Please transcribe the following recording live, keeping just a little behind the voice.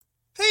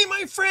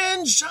my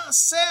friend,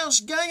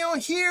 Jean-Serge Gagnon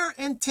here,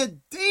 and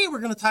today we're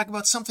going to talk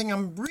about something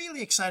I'm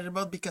really excited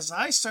about because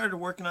I started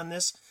working on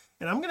this,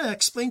 and I'm going to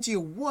explain to you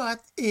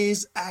what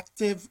is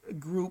Active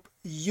Group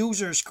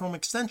Users Chrome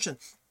extension.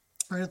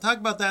 We're going to talk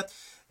about that,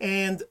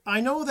 and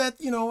I know that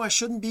I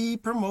shouldn't be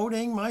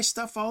promoting my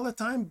stuff all the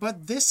time,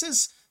 but this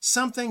is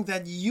something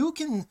that you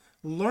can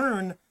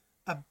learn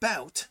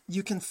about.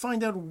 You can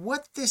find out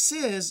what this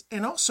is,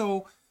 and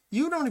also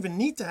you don't even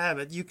need to have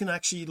it. You can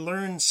actually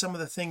learn some of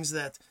the things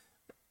that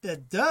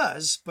it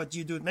does, but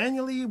you do it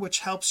manually,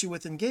 which helps you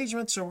with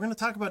engagement. So we're going to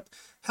talk about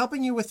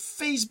helping you with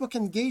Facebook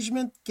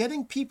engagement,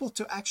 getting people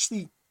to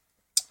actually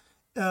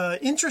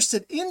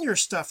interested in your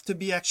stuff, to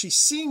be actually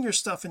seeing your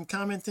stuff and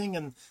commenting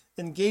and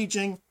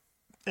engaging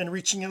and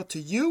reaching out to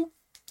you.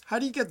 How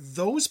do you get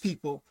those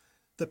people,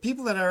 the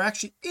people that are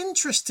actually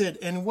interested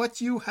in what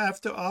you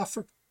have to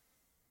offer,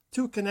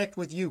 to connect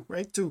with you,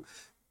 right? To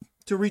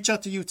reach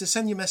out to you, to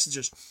send you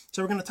messages.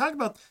 So we're going to talk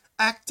about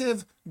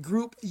Active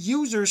Group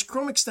Users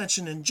Chrome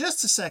extension in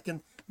just a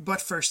second, but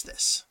first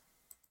this.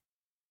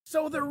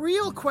 So the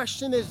real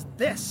question is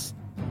this: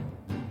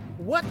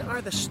 what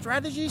are the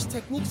strategies,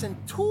 techniques, and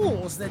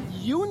tools that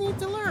you need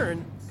to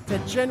learn to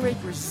generate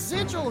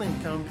residual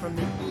income from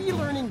the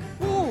e-learning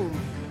boom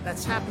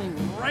that's happening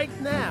right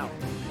now?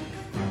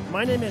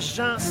 My name is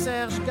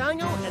Jean-Serge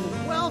Gagnon,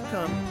 and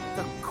welcome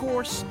to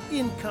Course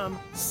Income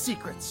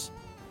Secrets.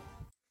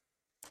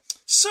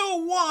 So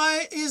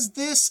why is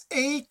this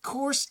a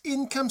Course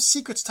Income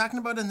Secrets? Talking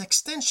about an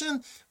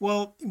extension.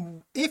 Well,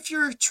 if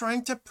you're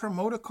trying to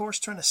promote a course,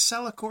 trying to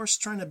sell a course,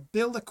 trying to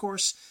build a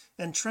course,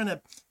 and trying to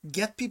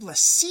get people to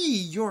see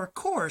your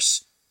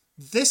course,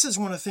 this is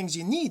one of the things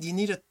you need.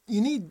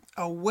 You need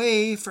a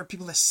way for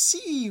people to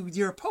see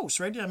your posts,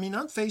 right? I mean,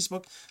 on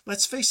Facebook,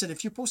 let's face it,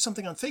 if you post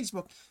something on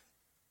Facebook,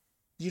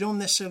 you don't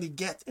necessarily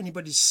get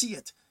anybody to see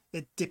it.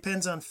 It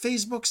depends on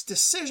Facebook's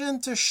decision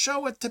to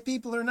show it to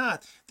people or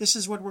not. This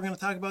is what we're going to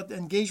talk about: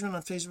 engagement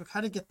on Facebook, how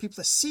to get people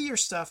to see your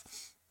stuff.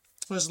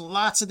 There's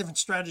lots of different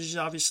strategies,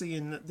 obviously,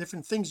 and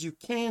different things you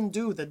can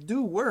do that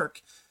do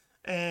work,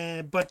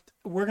 but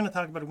we're going to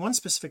talk about one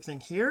specific thing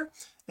here.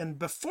 And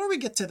before we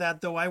get to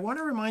that, though, I want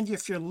to remind you,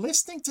 if you're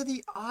listening to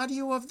the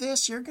audio of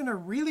this, you're going to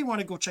really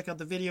want to go check out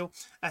the video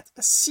at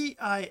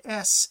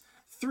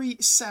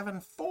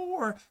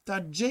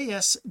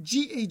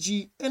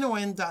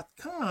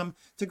cis374.jsgagnon.com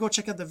to go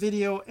check out the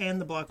video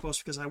and the blog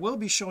post, because I will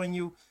be showing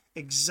you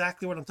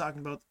exactly what I'm talking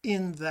about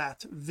in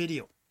that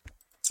video.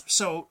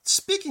 So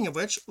speaking of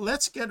which,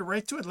 let's get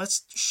right to it.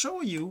 Let's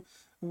show you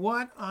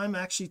what I'm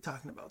actually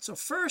talking about. So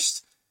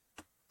first,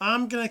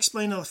 I'm going to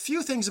explain a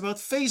few things about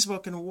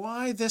Facebook and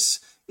why this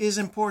is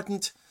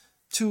important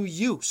to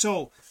you.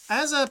 So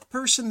as a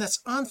person that's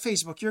on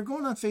Facebook, you're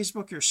going on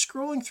Facebook, you're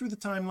scrolling through the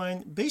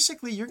timeline.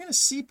 Basically, you're going to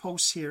see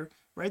posts here,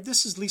 right?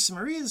 This is Lisa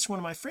Marie. This is one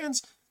of my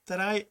friends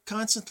that I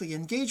constantly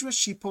engage with.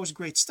 She posts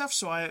great stuff,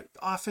 so I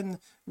often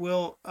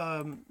will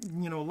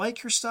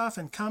like her stuff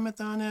and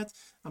comment on it.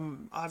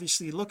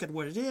 Obviously look at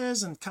what it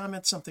is and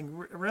comment something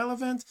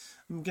relevant.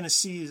 I'm going to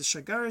see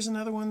Shagar is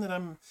another one that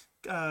I'm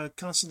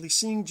constantly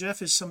seeing.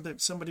 Jeff is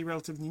somebody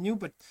relatively new,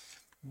 but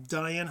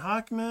Diane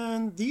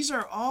Hockman, these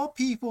are all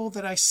people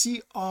that I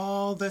see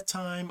all the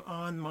time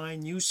on my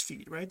news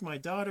feed, right? My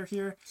daughter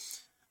here,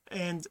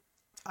 and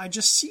I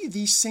just see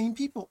these same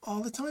people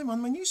all the time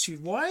on my news feed.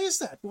 Why is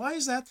that?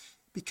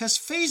 Because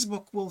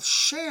Facebook will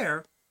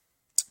share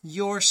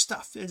your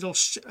stuff.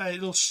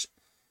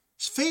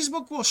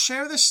 Facebook will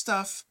share the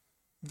stuff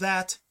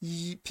that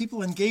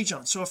people engage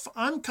on. So if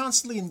I'm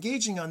constantly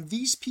engaging on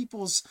these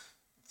people's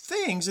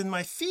things in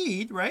my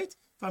feed, right,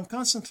 if I'm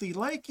constantly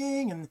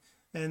liking and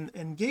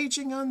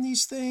engaging on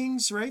these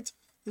things, right,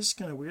 this is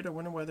kind of weird. I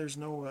wonder why there's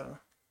no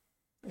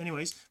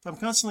anyways, if I'm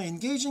constantly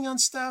engaging on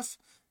stuff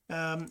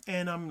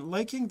and I'm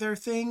liking their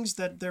things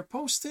that they're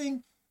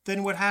posting,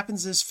 then what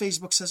happens is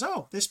Facebook says,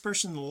 oh, this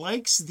person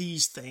likes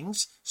these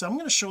things, so I'm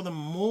going to show them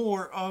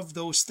more of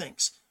those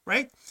things,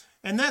 right?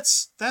 And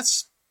that's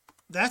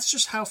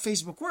just how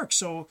Facebook works.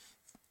 So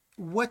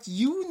what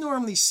you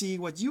normally see,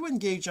 what you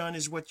engage on,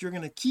 is what you're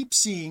going to keep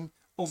seeing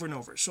over and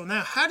over. So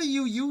now, how do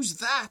you use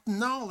that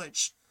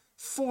knowledge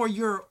for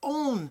your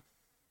own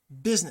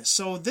business?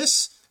 So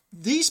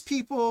these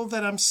people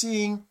that I'm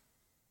seeing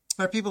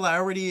are people I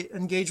already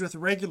engage with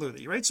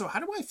regularly, right? So how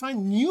do I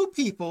find new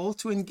people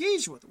to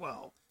engage with?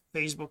 Well,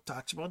 Facebook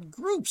talks about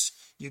groups.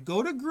 You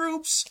go to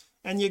groups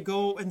and you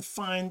go and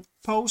find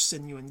posts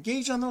and you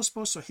engage on those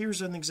posts. So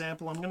here's an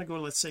example. I'm going to go,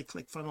 let's say,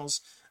 ClickFunnels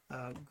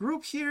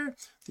group here,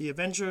 the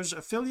Avengers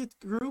affiliate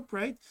group,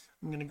 right?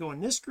 I'm going to go in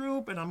this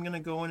group and I'm going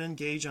to go and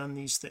engage on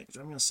these things.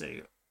 I'm going to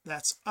say,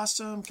 that's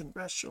awesome,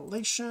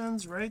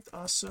 congratulations, right?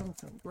 Awesome,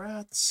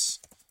 congrats,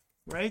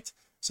 right?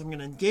 So I'm going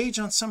to engage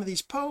on some of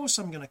these posts.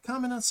 I'm going to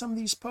comment on some of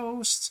these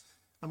posts.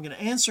 I'm going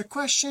to answer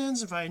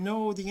questions if I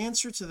know the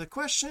answer to the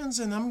questions,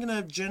 and I'm going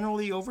to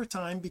generally over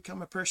time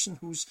become a person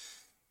who's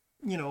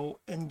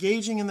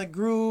engaging in the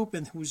group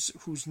and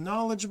who's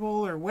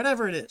knowledgeable or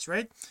whatever it is,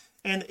 right?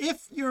 And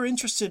if you're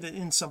interested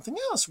in something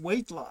else,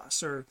 weight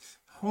loss or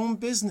home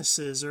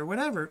businesses or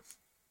whatever,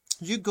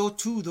 you go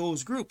to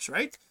those groups,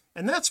 right?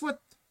 And that's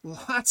what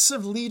lots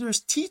of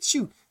leaders teach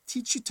you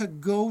to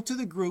go to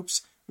the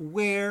groups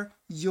where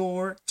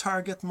your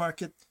target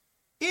market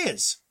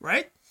is,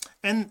 right?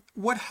 And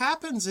what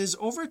happens is,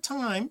 over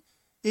time,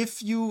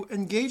 if you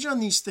engage on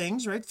these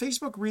things, right,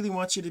 Facebook really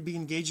wants you to be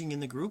engaging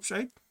in the groups,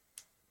 right?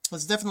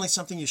 It's definitely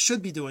something you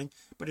should be doing,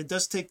 but it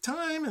does take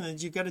time, and then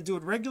you got to do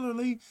it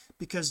regularly,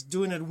 because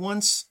doing it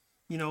once,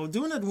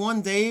 doing it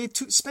one day,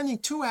 spending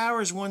 2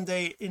 hours one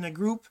day in a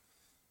group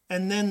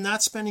and then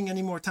not spending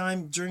any more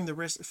time during the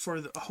rest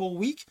for the whole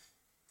week,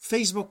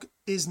 Facebook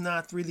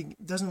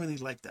doesn't really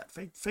like that.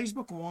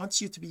 Facebook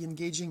wants you to be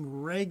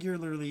engaging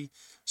regularly.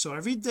 So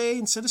every day,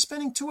 instead of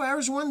spending 2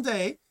 hours one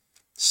day,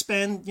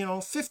 spend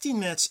 15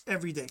 minutes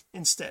every day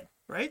instead,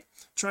 right?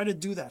 Try to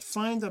do that.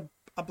 Find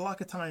a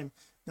block of time.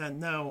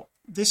 Now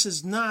this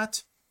is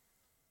not,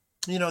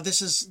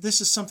 this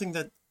is something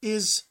that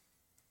is,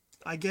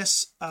 I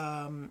guess,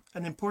 an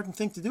important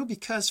thing to do,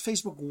 because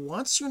Facebook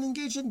wants you to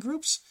engage in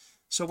groups.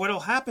 So what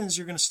will happen is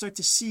you're going to start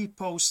to see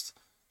posts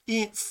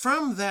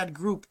from that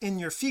group in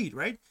your feed,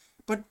 right?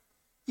 But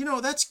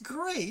that's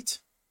great,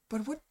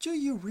 but what do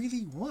you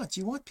really want?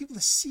 You want people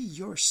to see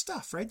your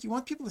stuff, right? You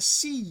want people to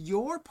see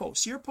your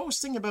posts. You're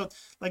posting about,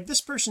 like,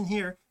 this person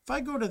here. If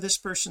I go to this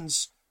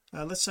person's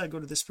let's say I go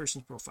to this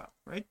person's profile,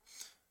 right?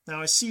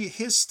 Now I see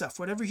his stuff,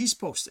 whatever he's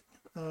posting.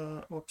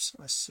 Oops,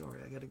 sorry,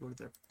 I got to go to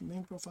their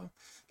main profile.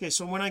 Okay,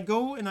 so when I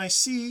go and I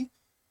see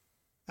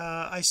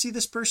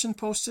this person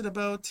posted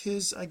about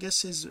his, I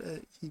guess his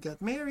he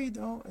got married.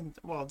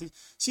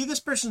 See, this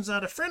person's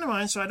not a friend of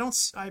mine, so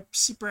I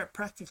see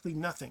practically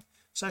nothing.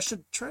 So I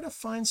should try to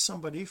find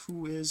somebody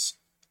who is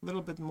a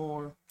little bit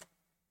more,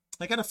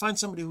 I got to find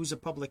somebody who's a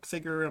public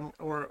figure,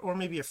 or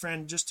maybe a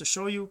friend, just to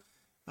show you.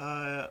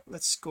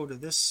 Let's go to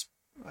this.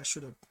 I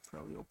should have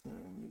probably opened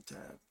a new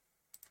tab.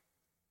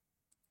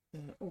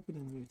 Open a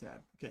new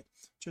tab. Okay,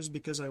 just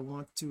because I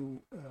want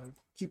to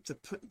keep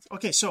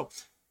okay, so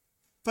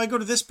if I go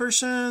to this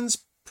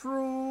person's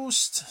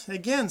post,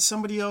 again,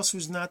 somebody else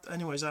who's not,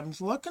 anyways, I'm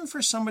looking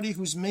for somebody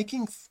who's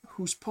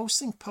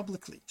posting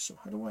publicly. So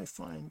how do I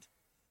find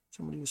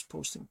somebody who's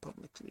posting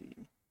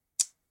publicly?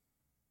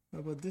 How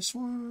about this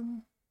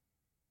one?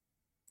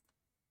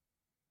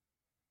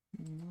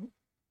 No.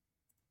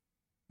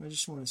 I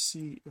just want to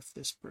see if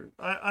this person,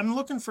 I'm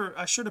looking for,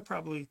 I should have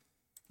probably,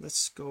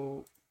 let's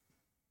go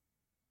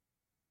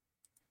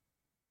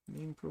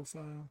main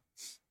profile.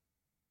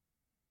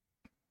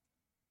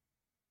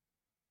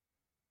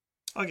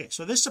 Okay,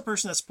 so this is a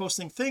person that's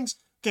posting things.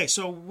 Okay,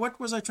 so what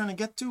was I trying to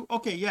get to?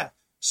 Okay, yeah,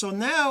 so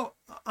now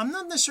I'm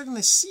not necessarily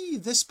going to see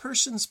this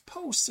person's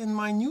posts in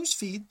my news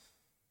feed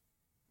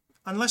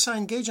unless I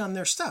engage on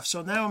their stuff.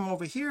 So now I'm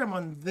over here, I'm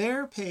on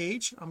their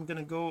page. I'm going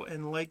to go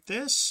and like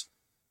this,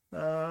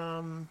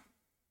 of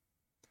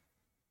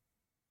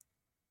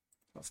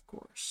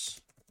course.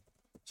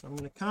 So I'm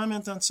going to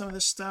comment on some of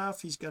this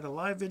stuff. He's got a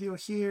live video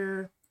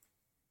here.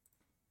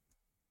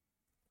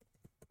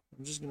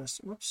 I'm just going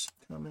to,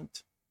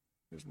 comment.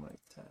 Here's my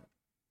tab.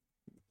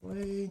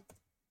 Play.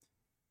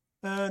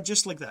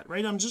 Just like that,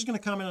 right? I'm just going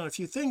to comment on a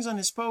few things on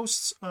his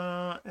posts,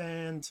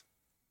 and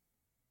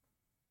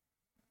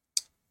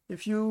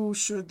if you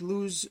should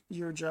lose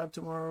your job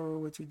tomorrow,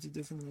 what would you do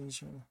differently?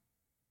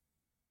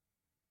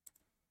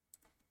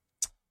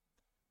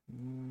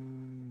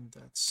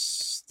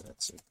 That's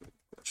a good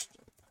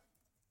question.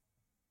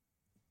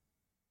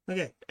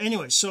 Okay,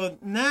 anyway, so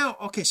now,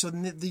 okay, so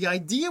the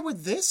idea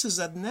with this is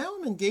that now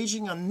I'm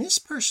engaging on this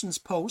person's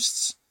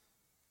posts,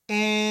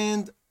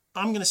 and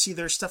I'm going to see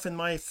their stuff in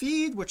my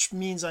feed, which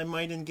means I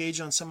might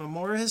engage on some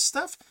more of his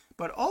stuff.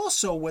 But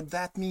also what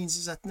that means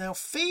is that now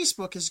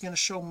Facebook is going to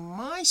show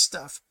my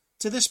stuff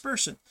to this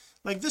person.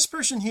 Like this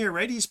person here,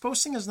 right? He's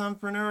posting as an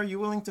entrepreneur. Are you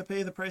willing to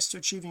pay the price to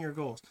achieving your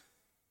goals?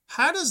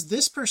 How does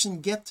this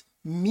person get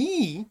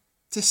me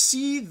to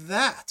see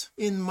that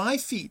in my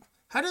feed?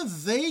 How do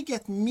they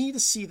get me to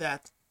see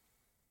that?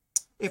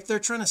 If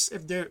they're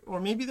or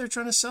maybe they're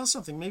trying to sell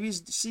something, maybe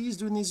he's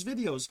doing these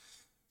videos.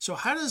 So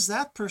how does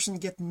that person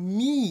get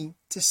me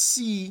to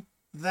see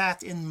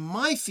that in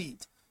my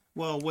feed?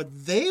 Well,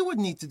 what they would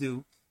need to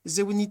do is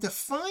they would need to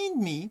find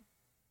me,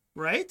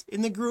 right,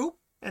 in the group,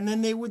 and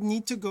then they would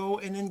need to go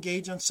and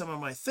engage on some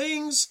of my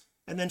things,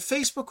 and then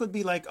Facebook would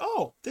be like,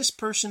 oh, this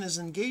person is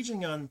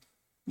engaging on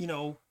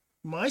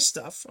my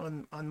stuff,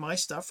 on my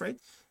stuff, right?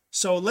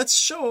 So let's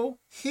show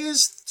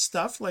his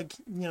stuff, like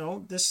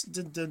this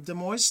the Des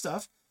Moines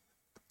stuff,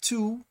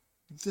 to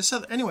this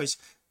other. Anyways,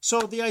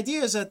 so the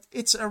idea is that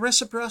it's a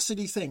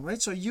reciprocity thing,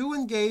 right? So you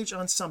engage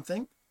on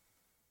something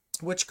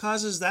which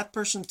causes that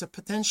person to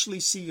potentially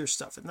see your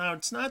stuff. And now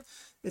it's not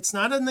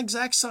an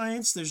exact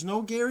science. There's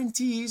no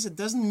guarantees. It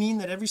doesn't mean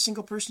that every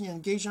single person you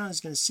engage on is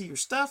going to see your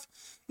stuff.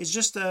 It's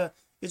just a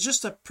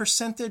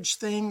percentage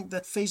thing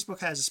that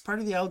Facebook has. It's part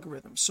of the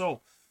algorithm. So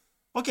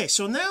okay,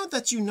 so now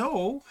that you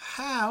know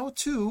how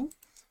to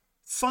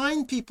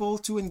find people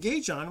to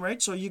engage on,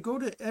 right? So you go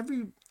to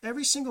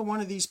every single one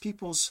of these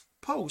people's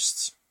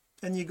posts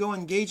and you go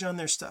engage on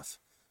their stuff.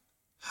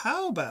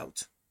 How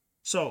about,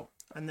 so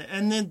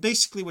and then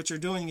basically what you're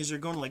doing is you're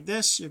going like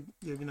this.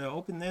 You're going to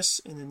open this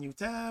in a new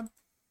tab.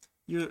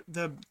 And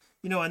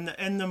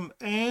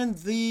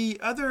the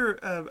other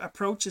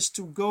approach is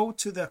to go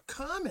to the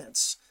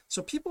comments.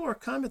 So people are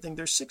commenting.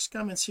 There's 6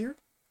 comments here.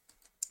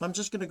 I'm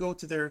just going to go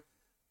to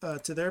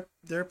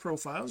their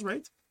profiles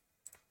right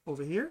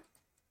over here.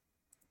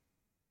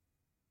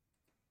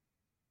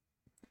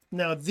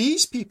 Now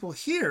these people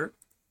here,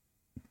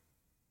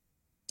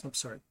 I'm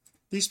sorry,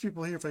 these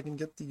people here, if I can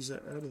get these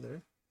out of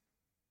there,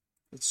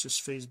 it's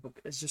just Facebook,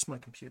 it's just my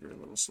computer a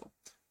little slow.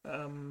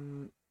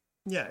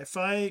 Yeah,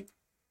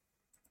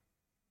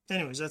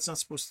 anyways, that's not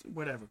supposed to,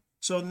 whatever.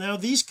 So now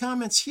these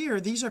comments here,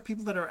 these are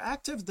people that are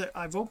active, that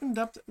I've opened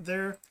up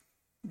their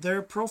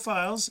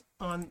profiles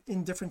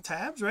in different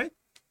tabs, right?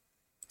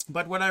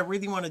 But what I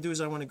really want to do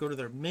is I want to go to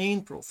their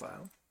main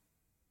profile.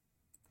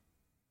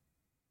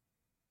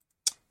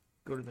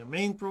 Go to their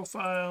main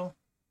profile,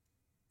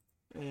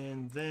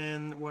 and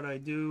then what I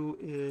do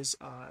is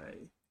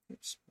main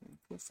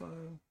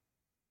profile.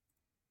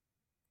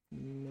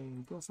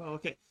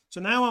 Okay, so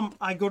now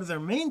I go to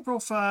their main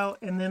profile,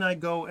 and then I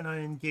go and I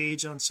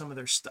engage on some of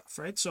their stuff,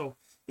 right? So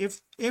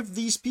if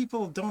these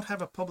people don't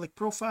have a public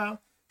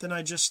profile, then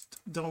I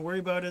just don't worry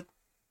about it.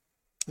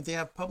 If they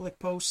have public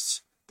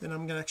posts, then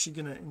I'm actually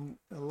gonna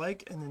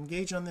like and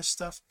engage on this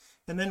stuff.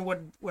 And then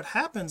what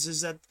happens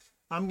is that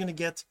I'm going to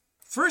get,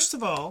 first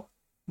of all,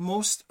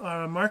 most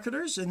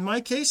marketers. In my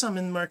case, I'm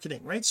in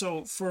marketing, right?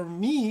 So for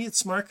me,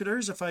 it's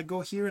marketers. If I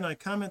go here and I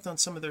comment on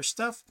some of their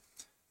stuff,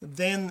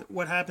 then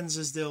what happens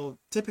is they'll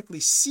typically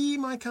see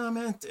my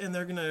comment and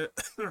they're going to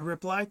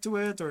reply to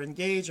it or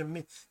engage,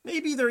 and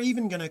maybe they're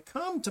even going to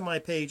come to my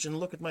page and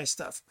look at my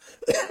stuff.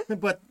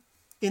 But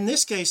in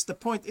this case, the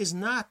point is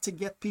not to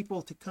get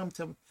people to come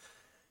to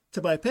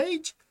my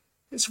page.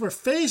 It's for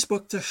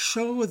Facebook to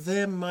show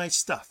them my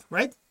stuff,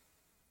 right?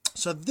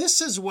 So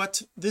this is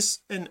what this,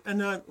 and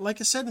like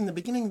I said in the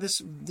beginning of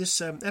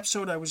this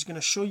episode, I was going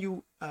to show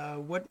you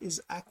what is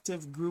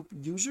Active Group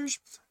Users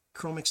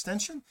Chrome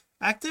extension.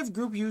 Active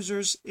Group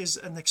Users is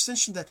an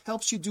extension that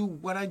helps you do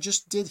what I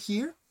just did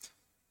here,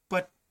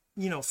 but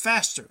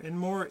faster and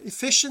more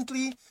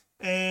efficiently,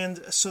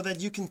 and so that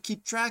you can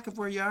keep track of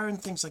where you are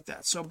and things like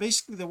that. So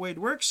basically the way it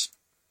works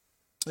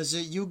is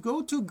that you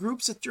go to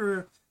groups that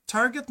your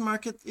target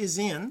market is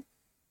in.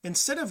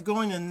 Instead of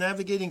going and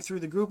navigating through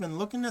the group and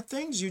looking at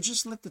things, you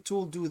just let the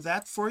tool do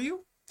that for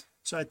you.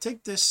 So I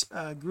take this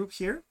group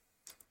here,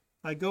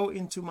 I go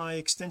into my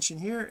extension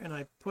here, and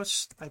I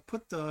put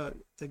the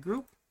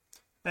group,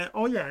 and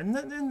and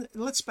then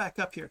let's back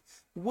up here.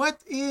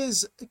 What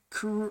is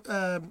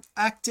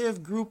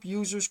Active Group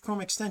Users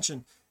Chrome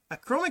extension? A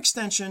Chrome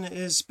extension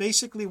is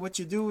basically, what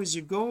you do is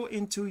you go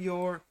into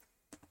your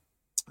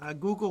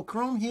Google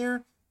Chrome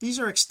here. These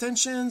are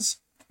extensions.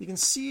 You can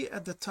see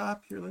at the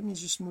top here, let me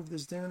just move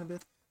this down a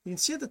bit. You can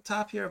see at the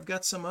top here I've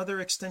got some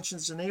other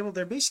extensions enabled.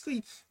 They're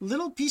basically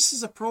little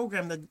pieces of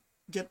program that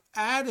get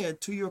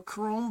added to your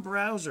Chrome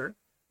browser,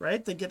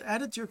 right? They get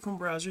added to your Chrome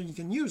browser. You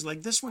can use,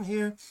 like this one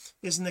here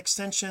is an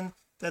extension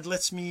that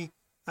lets me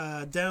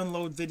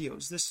download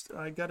videos.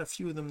 I got a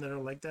few of them that are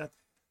like that.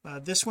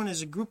 This one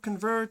is a Group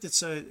Convert.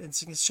 It's an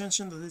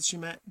extension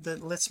that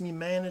lets me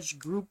manage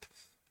group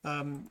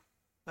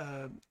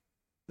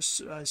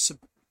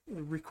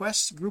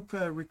requests, group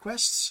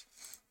requests.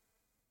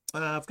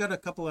 I've got a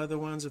couple other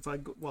ones. If I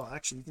go, well,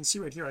 actually you can see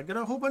right here I got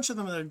a whole bunch of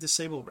them that are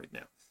disabled right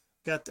now.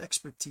 Got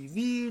Expert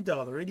TV,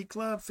 $80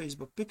 Club,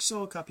 Facebook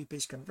Pixel, Copy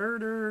Paste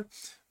Converter.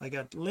 I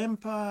got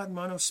Limpod,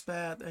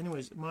 Monospat,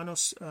 anyways,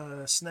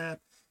 Snap,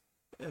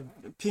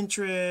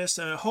 Pinterest,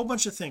 a whole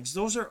bunch of things.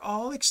 Those are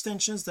all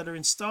extensions that are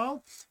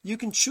installed. You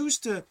can choose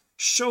to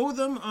show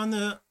them on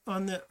the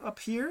up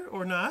here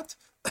or not.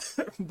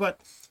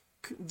 But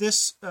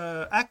this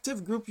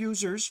Active Group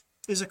Users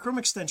is a Chrome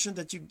extension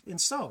that you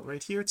install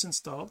right here. It's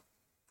installed.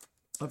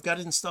 I've got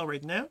it installed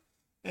right now,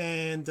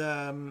 and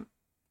then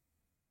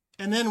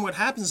what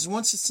happens is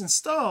once it's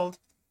installed,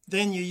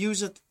 then you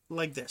use it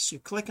like this. You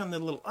click on the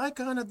little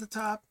icon at the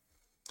top.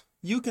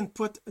 You can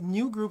put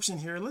new groups in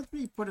here. Let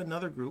me put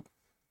another group.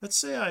 Let's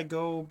say I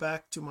go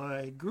back to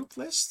my group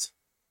list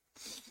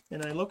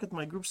and I look at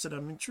my groups that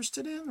I'm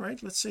interested in,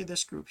 right? Let's say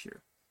this group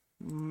here,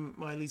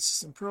 My Lead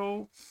System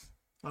Pro.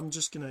 I'm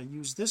just going to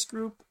use this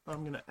group.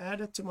 I'm going to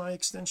add it to my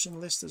extension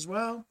list as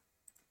well,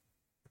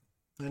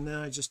 and then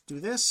I just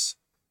do this.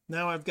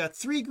 Now I've got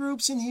 3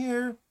 groups in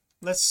here.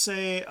 Let's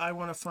say I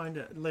want to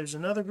find there's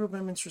another group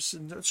I'm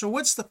interested in. So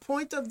what's the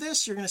point of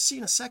this? You're going to see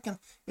in a second.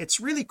 It's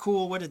really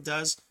cool what it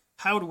does.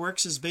 How it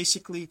works is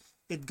basically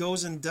it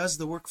goes and does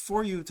the work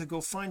for you to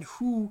go find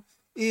who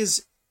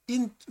is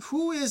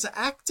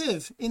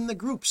active in the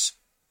groups,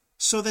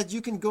 so that you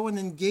can go and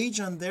engage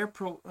on their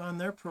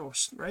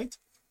post, right?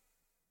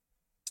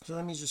 So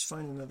let me just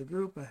find another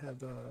group. I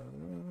have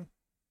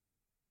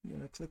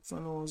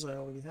ClickFunnels. I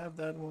already have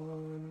that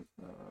one.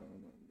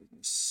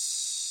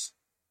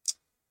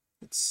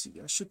 Let's see,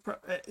 I should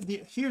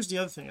here's the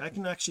other thing. I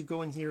can actually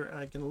go in here and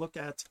I can look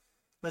at,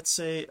 let's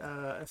say,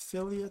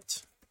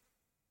 affiliate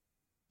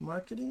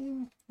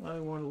marketing. I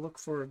want to look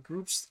for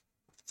groups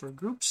for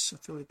groups,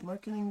 affiliate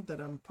marketing that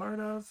I'm part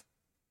of,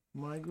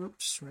 my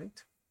groups,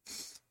 right?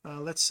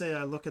 Let's say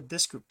I look at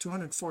this group,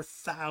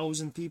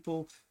 204,000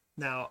 people.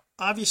 Now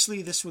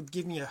obviously this would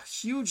give me a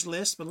huge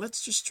list, but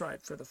let's just try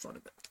it for the fun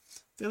of it.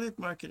 Affiliate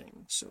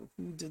marketing. So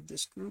who did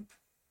this group?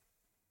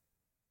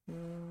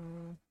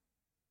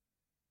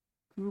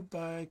 Group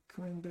by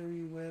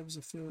Cranberry Webs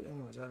affiliate.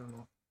 Anyways, I don't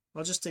know.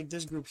 I'll just take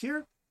this group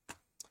here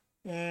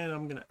and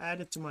I'm going to add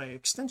it to my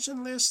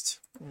extension list,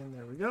 and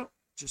there we go.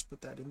 Just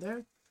put that in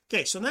there.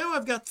 Okay, so now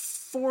I've got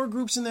 4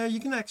 groups in there. You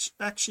can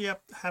actually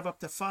have up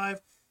to 5.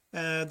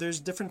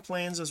 There's different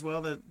plans as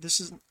well. That this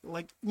is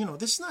like,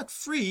 this is not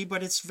free,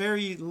 but it's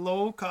very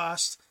low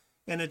cost,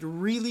 and it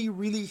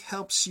really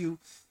helps you.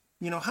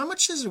 How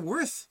much is it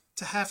worth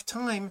to have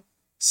time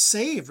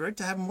saved, right?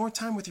 To have more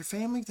time with your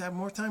family, to have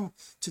more time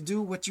to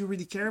do what you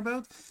really care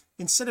about,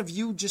 instead of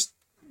you just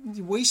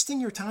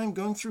wasting your time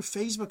going through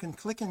Facebook and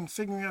clicking and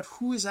figuring out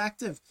who is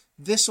active.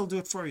 This will do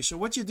it for you. So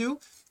what you do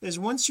is,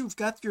 once you've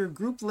got your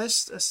group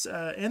list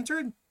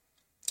entered,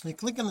 you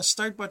click on the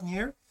start button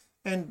here,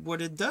 and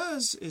what it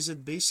does is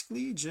it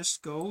basically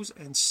just goes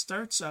and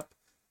starts up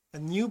a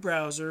new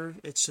browser.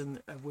 It's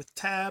with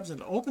tabs,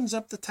 and opens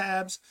up the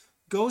tabs,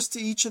 goes to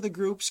each of the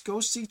groups,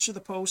 goes to each of the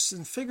posts,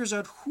 and figures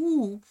out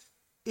who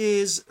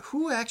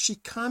actually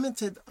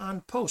commented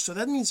on posts. So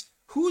that means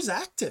who's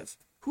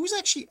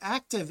actually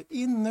active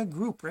in the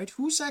group, right?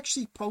 Who's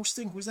actually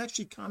posting, who's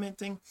actually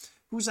commenting,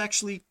 who's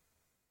actually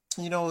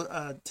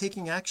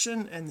taking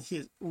action, and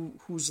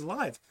who's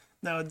live.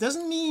 Now it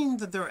doesn't mean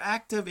that they're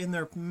active in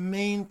their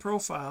main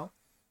profile,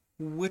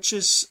 which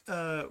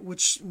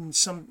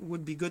some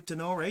would be good to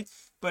know, right?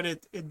 But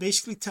it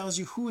basically tells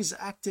you who is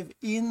active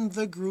in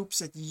the groups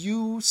that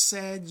you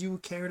said you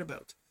cared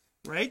about,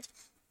 right?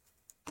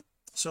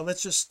 So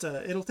let's just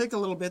it'll take a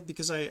little bit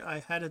because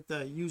I had it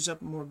use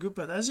up more group,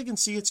 but as you can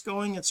see, it's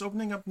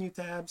opening up new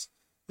tabs.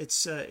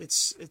 It's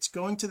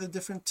going to the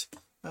different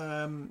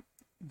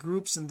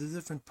groups and the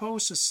different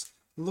posts. It's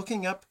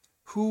looking up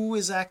who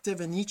is active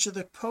in each of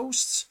the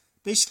posts.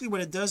 Basically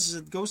what it does is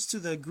it goes to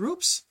the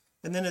groups,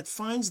 and then it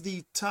finds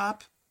the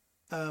top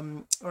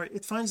or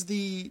it finds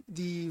the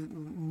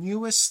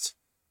newest,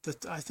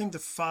 I think the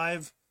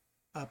 5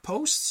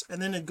 posts,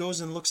 and then it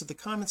goes and looks at the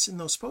comments in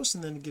those posts,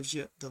 and then it gives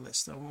you the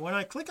list. Now when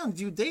I click on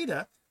view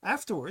data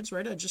afterwards,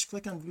 right, I just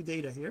click on view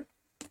data here.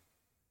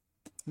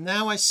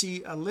 Now I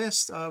see a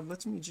list of,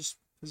 let me just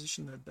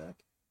position that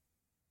back.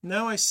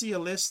 Now I see a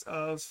list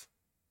of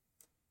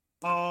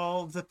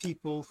all the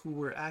people who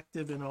were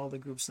active in all the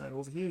groups. Now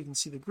over here you can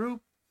see the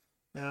group.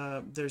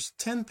 There's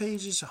 10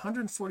 pages,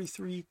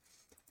 143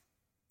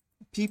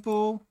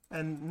 people,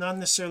 and not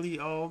necessarily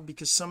all,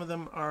 because some of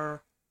them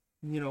are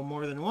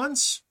more than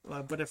once,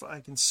 but if I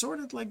can sort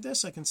it like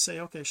this, I can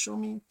say, okay, show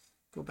me,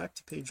 go back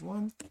to page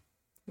 1.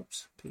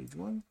 Oops, page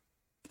 1.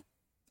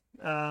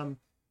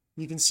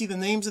 You can see the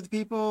names of the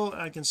people.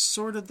 I can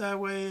sort it that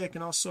way. I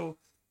can also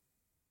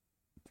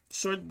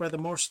sort by the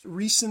most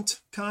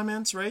recent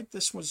comments, right?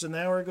 This was an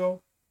hour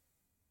ago.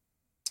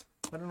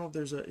 I don't know if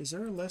is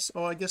there a less?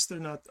 Oh, I guess they're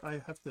not.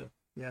 I have to,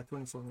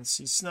 24 minutes.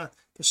 See, it's not,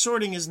 the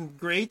sorting isn't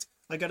great.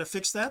 I got to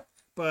fix that.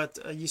 But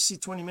you see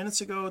 20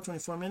 minutes ago,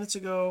 24 minutes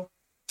ago,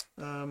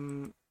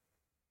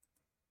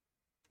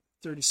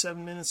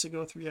 37 minutes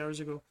ago, 3 hours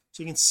ago.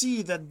 So you can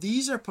see that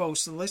these are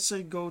posted. Let's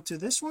say go to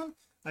this one.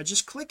 I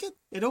just click it.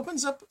 It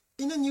opens up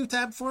in a new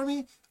tab for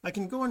me. I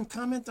can go and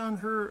comment on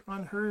her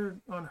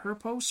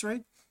posts,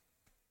 right?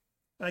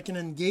 I can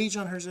engage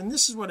on hers, and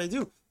this is what I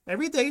do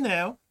every day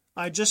now.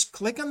 I just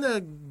click on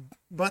the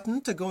button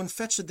to go and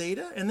fetch the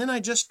data, and then I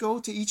just go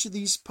to each of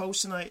these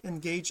posts and I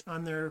engage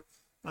on their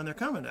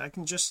comment. I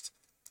can just,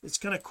 it's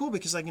kind of cool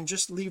because I can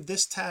just leave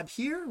this tab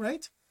here,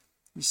 right?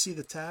 You see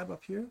the tab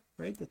up here,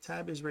 right? The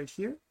tab is right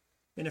here,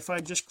 and if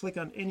I just click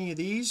on any of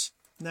these,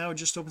 now it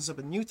just opens up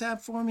a new tab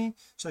for me,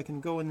 so I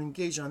can go and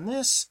engage on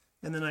this,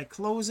 and then I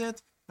close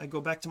it. I go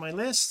back to my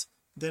list,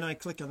 then I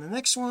click on the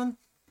next one.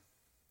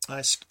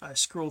 I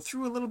scroll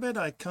through a little bit,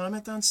 I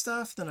comment on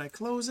stuff, then I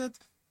close it,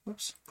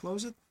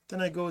 close it,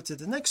 then I go to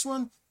the next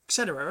one,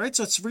 etc. Right?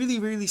 So it's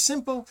really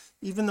simple.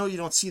 Even though you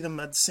don't see them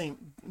at the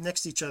same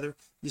next to each other,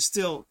 you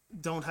still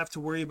don't have to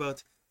worry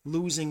about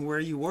losing where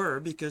you were,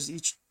 because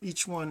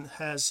each one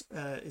has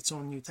its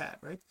own new tab,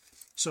 right?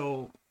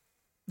 So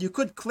you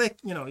could click,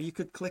 you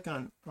could click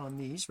on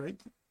these, right?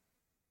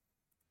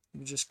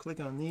 You just click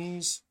on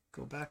these,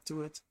 go back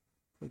to it,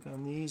 click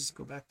on these,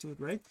 go back to it,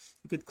 right?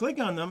 You could click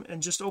on them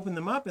and just open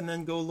them up and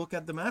then go look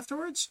at them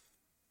afterwards,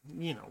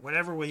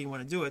 whatever way you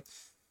want to do it.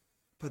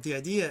 But the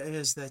idea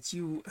is that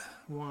you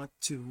want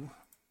to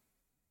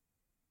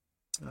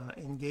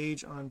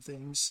engage on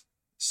things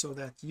so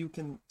that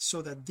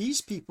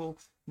these people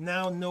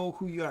now know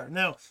who you are.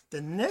 Now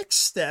the next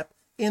step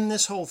in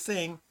this whole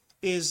thing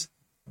is,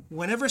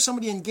 whenever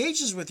somebody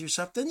engages with your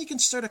stuff, then you can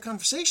start a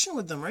conversation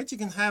with them, right? You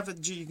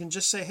can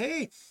just say,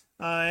 hey,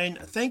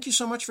 thank you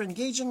so much for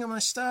engaging on my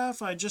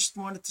stuff. I just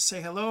wanted to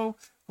say hello,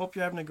 hope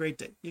you're having a great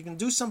day. You can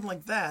do something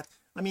like that.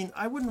 I mean,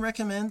 I wouldn't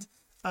recommend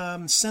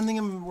sending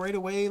them right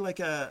away like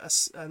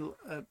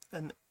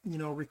an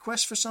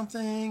request for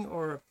something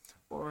or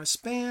a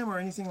spam or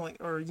anything like,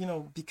 or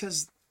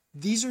because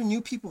these are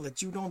new people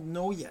that you don't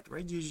know yet,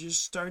 right? You're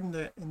just starting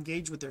to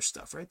engage with their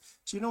stuff, right?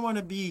 So you don't want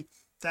to be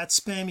that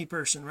spammy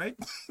person, right?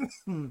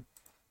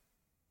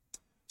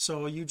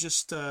 So you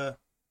just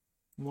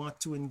want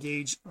to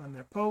engage on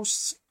their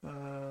posts,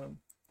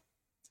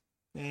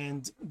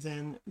 and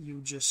then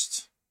you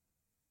just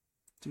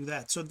do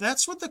that. So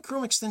that's what the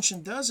Chrome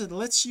extension does. It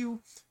lets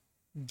you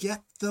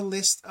get the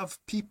list of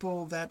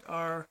people that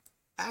are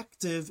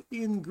active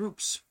in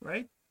groups,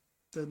 right?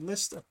 The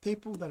list of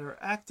people that are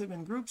active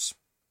in groups.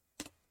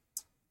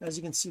 As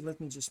you can see,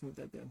 let me just move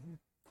that down here.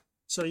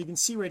 So you can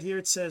see right here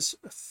it says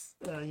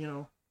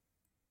so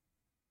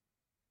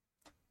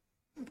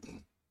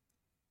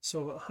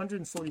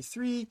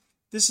 143.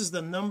 This is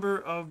the number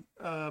of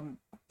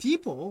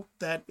people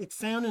that it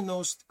found in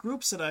those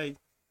groups that I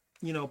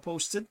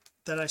posted,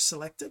 that I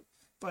selected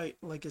by,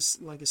 like I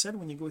said,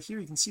 when you go here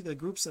you can see the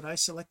groups that I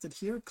selected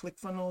here: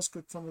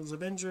 ClickFunnels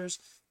Avengers,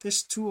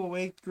 this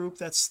 208 group,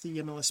 that's the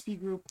MLSP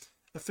group,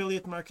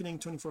 affiliate marketing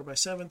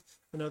 24/7,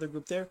 another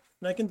group there,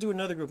 and I can do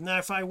another group. Now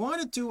if I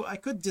wanted to, I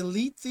could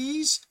delete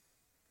these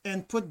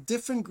and put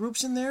different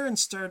groups in there and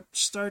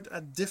start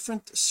a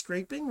different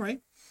scraping,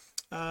 right?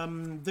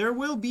 There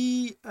will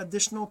be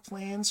additional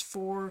plans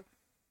for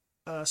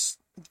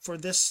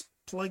this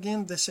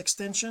plugin, this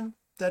extension,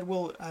 that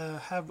will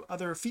have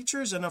other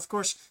features, and of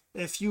course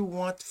if you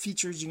want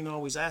features you can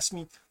always ask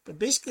me, but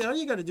basically all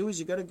you got to do is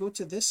you got to go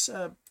to this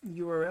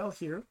URL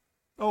here.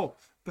 Oh,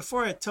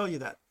 before I tell you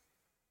that,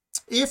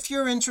 if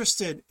you're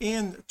interested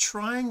in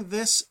trying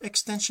this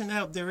extension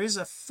out, there is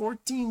a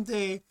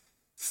 14-day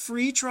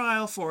free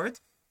trial for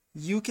it.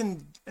 You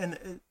can,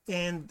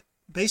 and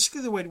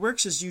basically the way it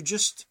works is you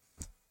just,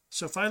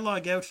 so if I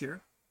log out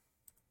here,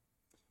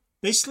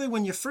 basically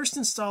when you first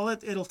install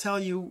it, it'll tell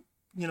you,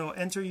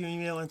 enter your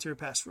email, enter your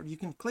password. You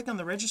can click on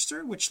the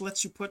register, which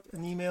lets you put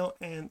an email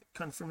and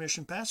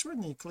confirmation password,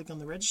 and then you click on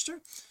the register.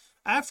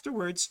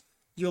 Afterwards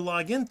you'll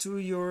log into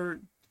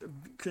your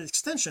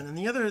extension, and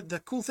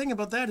the cool thing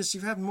about that is you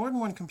have more than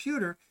one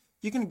computer.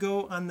 You can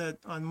go on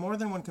more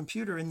than one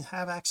computer and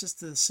have access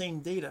to the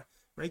same data,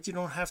 right? You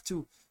don't have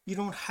to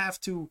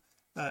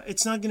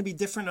it's not going to be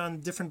different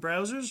on different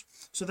browsers,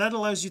 so that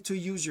allows you to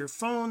use your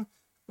phone.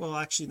 Well,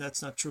 actually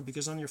that's not true,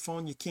 because on your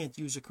phone you can't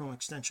use a Chrome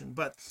extension,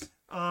 but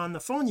on the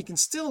phone you can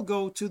still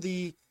go to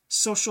the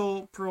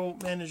Social Pro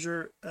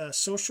Manager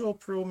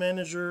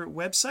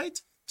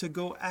website to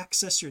go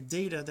access your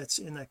data that's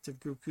in Active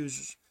Group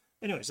Users.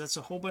 Anyways, that's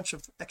a whole bunch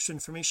of extra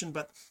information,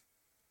 but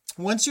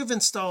once you've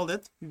installed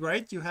it,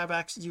 right, you have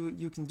access,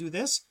 you can do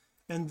this,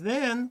 and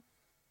then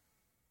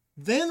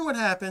what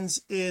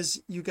happens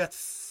is you got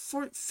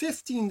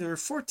 15 or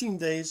 14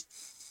 days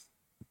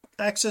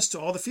access to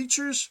all the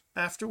features.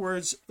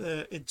 Afterwards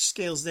it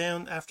scales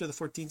down. After the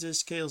 14 days,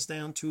 scales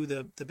down to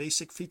the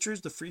basic features,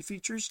 the free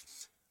features,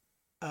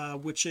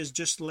 which is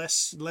just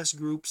less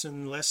groups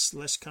and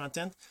less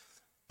content,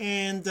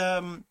 and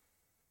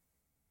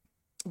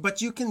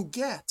but you can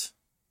get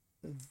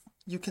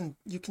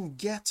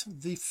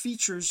the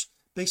features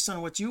based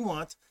on what you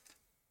want.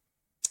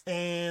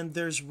 And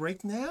there's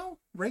right now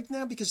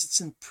because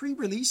it's in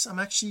pre-release, I'm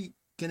actually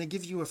going to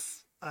give you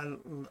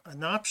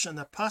an option,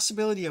 a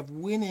possibility of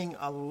winning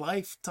a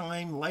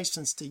lifetime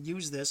license to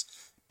use this.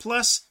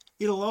 Plus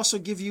it'll also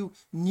give you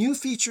new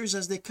features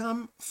as they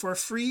come for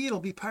free. It'll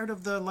be part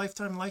of the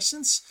lifetime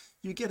license.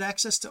 You get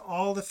access to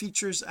all the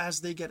features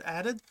as they get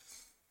added.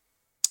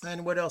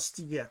 And what else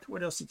do you get? You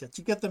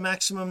get the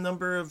maximum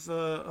number of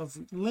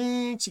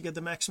links, you get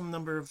the maximum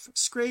number of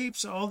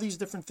scrapes, all these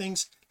different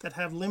things that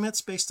have limits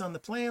based on the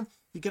plan.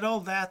 You get all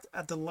that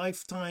at the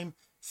lifetime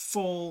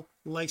full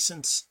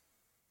license,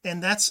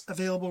 and that's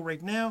available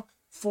right now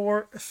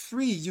for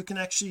free. You can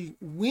actually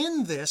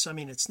win this. I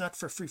mean, it's not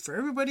for free for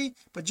everybody,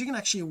 but you can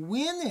actually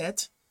win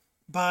it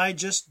by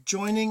just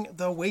joining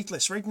the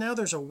waitlist. Right now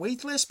there's a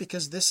waitlist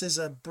because this is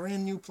a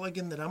brand new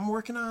plugin that I'm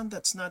working on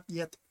that's not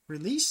yet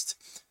released,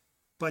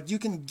 but you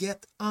can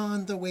get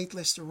on the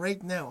waitlist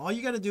right now. All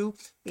you got to do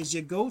is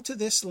you go to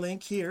this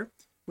link here,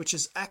 which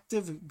is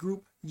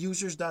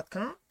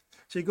activegroupusers.com.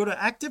 So you go to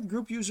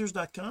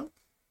activegroupusers.com,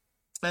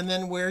 and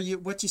then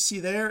what you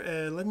see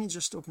there, let me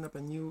just open up a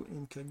new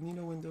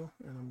incognito window,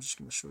 and I'm just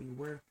going to show you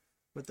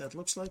what that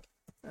looks like.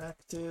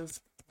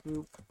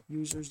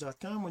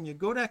 Activegroupusers.com. When you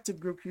go to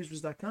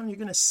activegroupusers.com, you're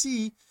going to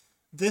see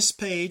this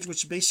page,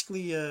 which is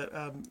basically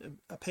a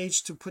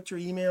page to put your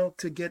email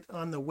to get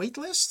on the wait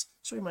list.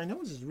 Sorry, my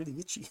nose is really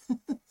itchy.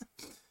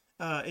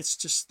 It's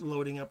just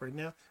loading up right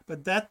now,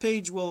 but that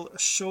page will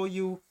show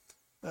you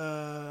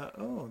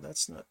oh,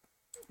 that's not,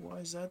 why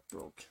is that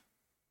broke?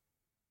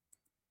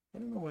 I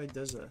don't know why it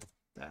does that.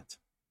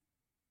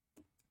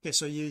 Okay,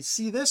 so you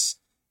see this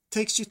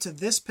takes you to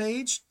this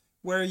page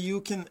where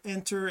you can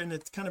enter, and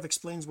it kind of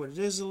explains what it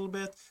is a little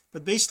bit,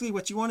 but basically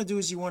what you want to do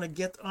is you want to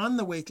get on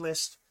the wait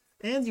list,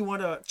 and you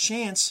want a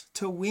chance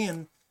to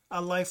win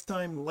a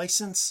lifetime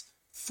license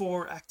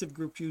for Active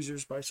Group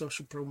Users by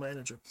Social Pro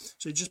Manager.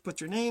 So you just put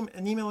your name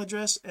and email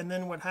address, and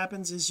then what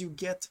happens is you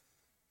get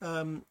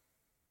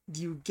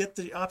you get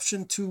the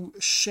option to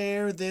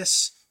share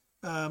this,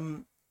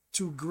 to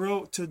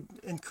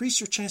increase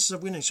your chances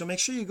of winning. So make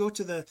sure you go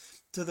to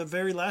the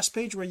very last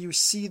page where you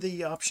see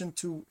the option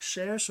to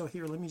share. So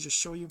here, let me just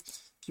show you.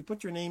 If you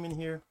put your name in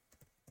here,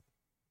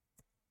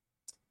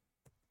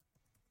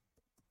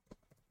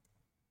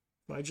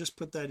 I just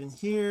put that in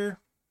here,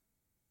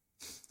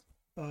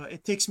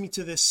 it takes me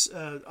to this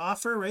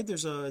offer, right?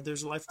 There's a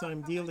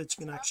lifetime deal that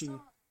you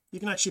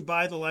can actually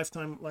buy the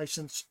lifetime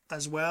license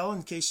as well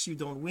in case you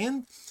don't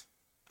win.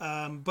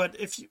 But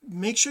if you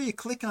make sure you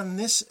click on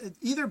this,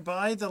 either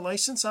buy the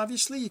license,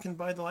 obviously you can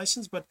buy the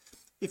license, but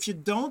if you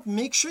don't,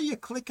 make sure you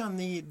click on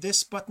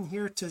this button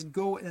here to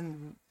go,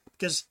 and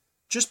because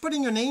just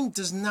putting your name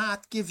does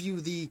not give you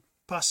the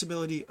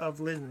possibility of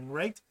winning,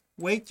 right?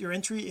 Wait, your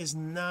entry is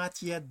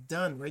not yet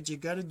done, right? You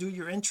got to do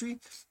your entry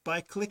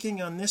by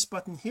clicking on this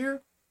button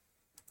here.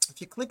 If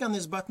you click on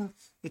this button,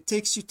 it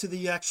takes you to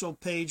the actual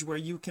page where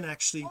you can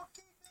actually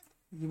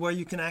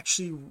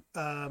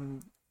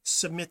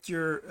submit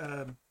your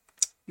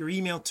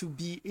email to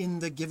be in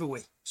the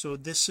giveaway. So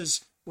this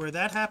is where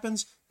that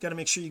happens. Got to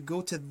make sure you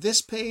go to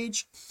this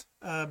page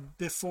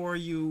before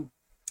you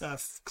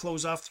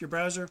close off your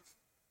browser,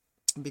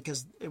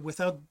 because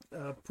without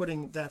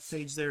putting that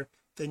page there,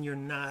 then you're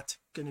not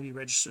going to be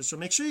registered. So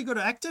make sure you go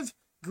to active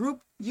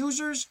group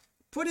users,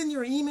 put in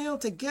your email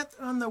to get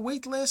on the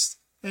wait list,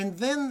 and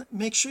then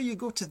make sure you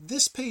go to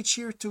this page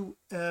here to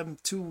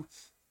enter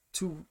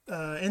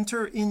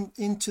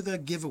into the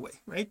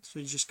giveaway, right? So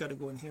you just got to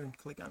go in here and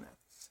click on that.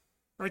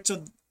 All right,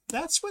 so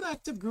that's what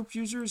active group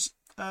users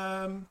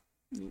Chrome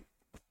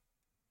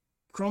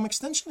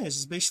extension is.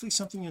 It's basically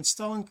something you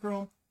install in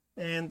Chrome,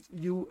 and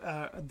you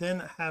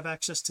then have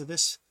access to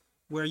this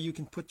where you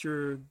can put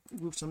your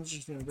groups. I'm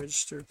just going to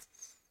register,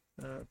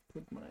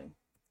 put my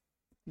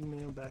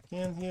email back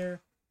in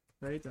here,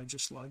 right? I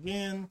just log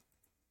in,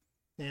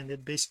 and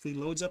it basically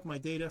loads up my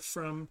data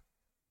from,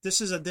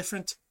 this is a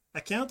different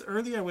account.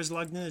 Earlier I was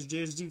logged in as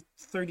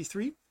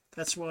JSD33,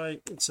 that's why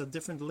it's a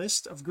different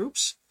list of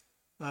groups,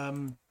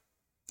 and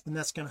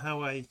that's kind of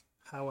how I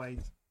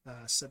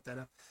set that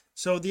up.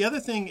 So the other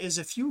thing is,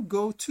 if you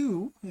go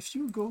to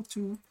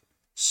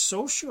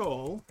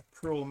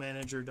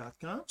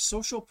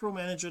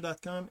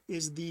socialpromanager.com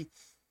is the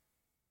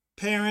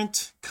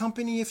parent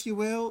company, if you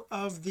will,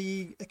 of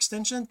the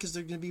extension, because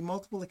there are going to be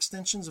multiple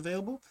extensions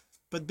available.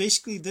 But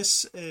basically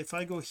this, if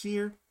I go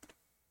here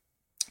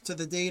to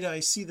the data,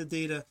 I see the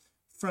data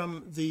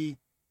from the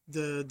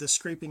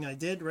scraping I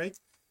did, right?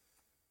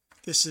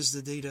 This is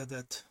the data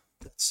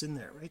that's in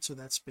there, right? So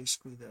that's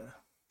basically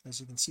as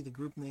you can see, the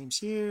group names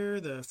here,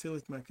 the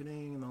affiliate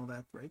marketing and all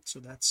that, right? So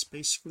that's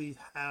basically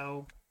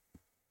how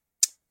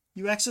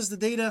you access the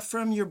data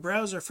from your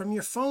browser, from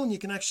your phone. You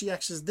can actually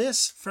access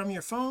this from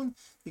your phone.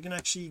 You can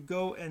actually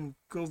go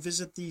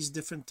visit these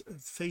different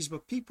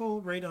Facebook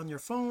people right on your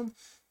phone.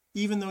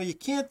 Even though you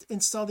can't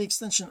install the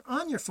extension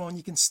on your phone,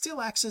 you can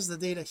still access the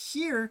data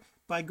here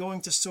by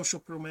going to Social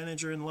Pro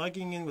Manager and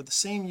logging in with the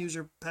same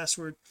user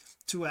password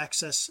to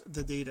access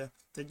the data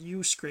that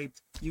you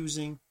scraped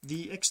using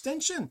the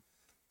extension.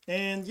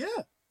 And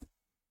yeah,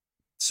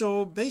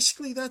 so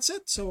basically that's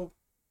it. So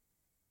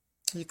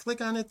you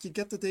click on it, you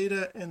get the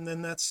data, and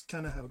then that's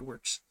kind of how it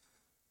works.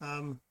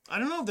 I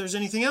don't know if there's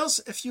anything else.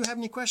 If you have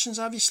any questions,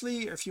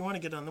 obviously, or if you want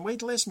to get on the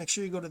wait list, make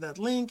sure you go to that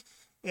link.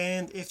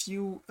 And if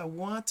you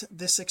want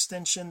this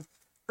extension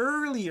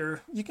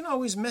earlier, you can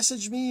always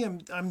message me.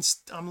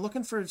 I'm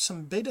looking for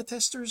some beta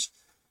testers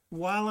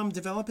while I'm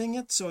developing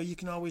it, so you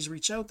can always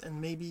reach out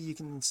and maybe you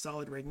can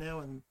install it right now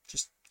and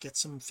just get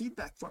some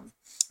feedback from me.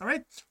 All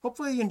right,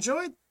 hopefully you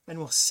enjoyed, and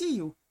we'll see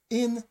you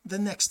in the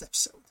next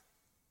episode.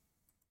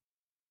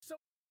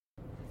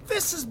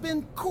 This has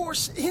been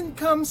Course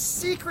Income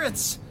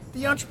Secrets,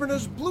 the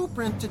entrepreneur's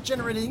blueprint to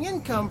generating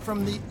income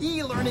from the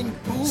e-learning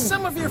boom.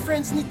 Some of your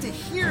friends need to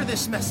hear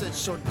this message,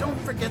 so don't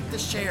forget to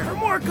share. For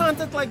more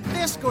content like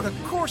this, go to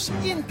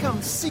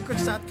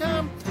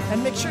CourseIncomeSecrets.com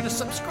and make sure to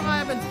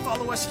subscribe and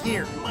follow us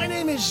here. My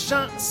name is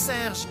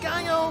Jean-Serge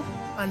Gagnon.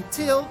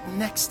 Until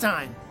next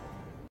time.